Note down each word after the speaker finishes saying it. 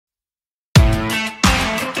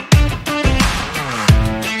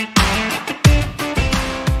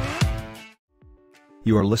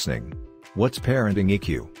You are listening. What's Parenting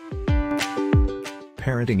EQ?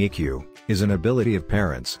 Parenting EQ is an ability of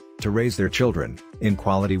parents to raise their children in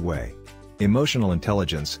quality way. Emotional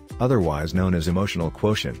intelligence, otherwise known as emotional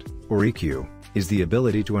quotient, or EQ, is the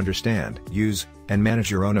ability to understand, use, and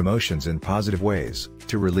manage your own emotions in positive ways,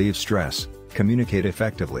 to relieve stress, communicate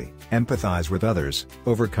effectively, empathize with others,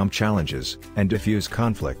 overcome challenges, and diffuse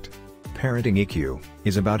conflict. Parenting EQ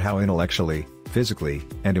is about how intellectually, physically,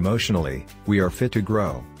 and emotionally we are fit to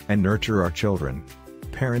grow and nurture our children.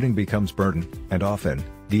 Parenting becomes burden, and often,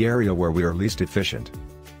 the area where we are least efficient.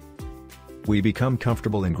 We become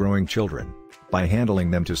comfortable in growing children by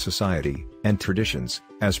handling them to society and traditions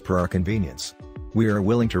as per our convenience. We are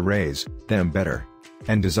willing to raise them better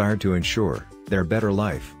and desire to ensure their better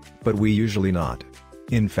life, but we usually not.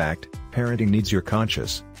 In fact, parenting needs your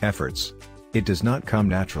conscious efforts. It does not come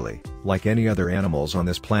naturally, like any other animals on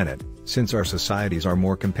this planet, since our societies are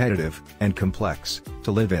more competitive and complex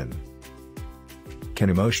to live in. Can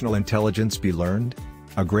emotional intelligence be learned?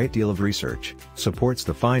 A great deal of research supports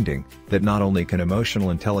the finding that not only can emotional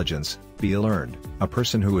intelligence be learned, a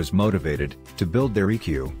person who is motivated to build their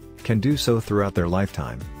EQ can do so throughout their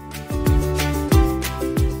lifetime.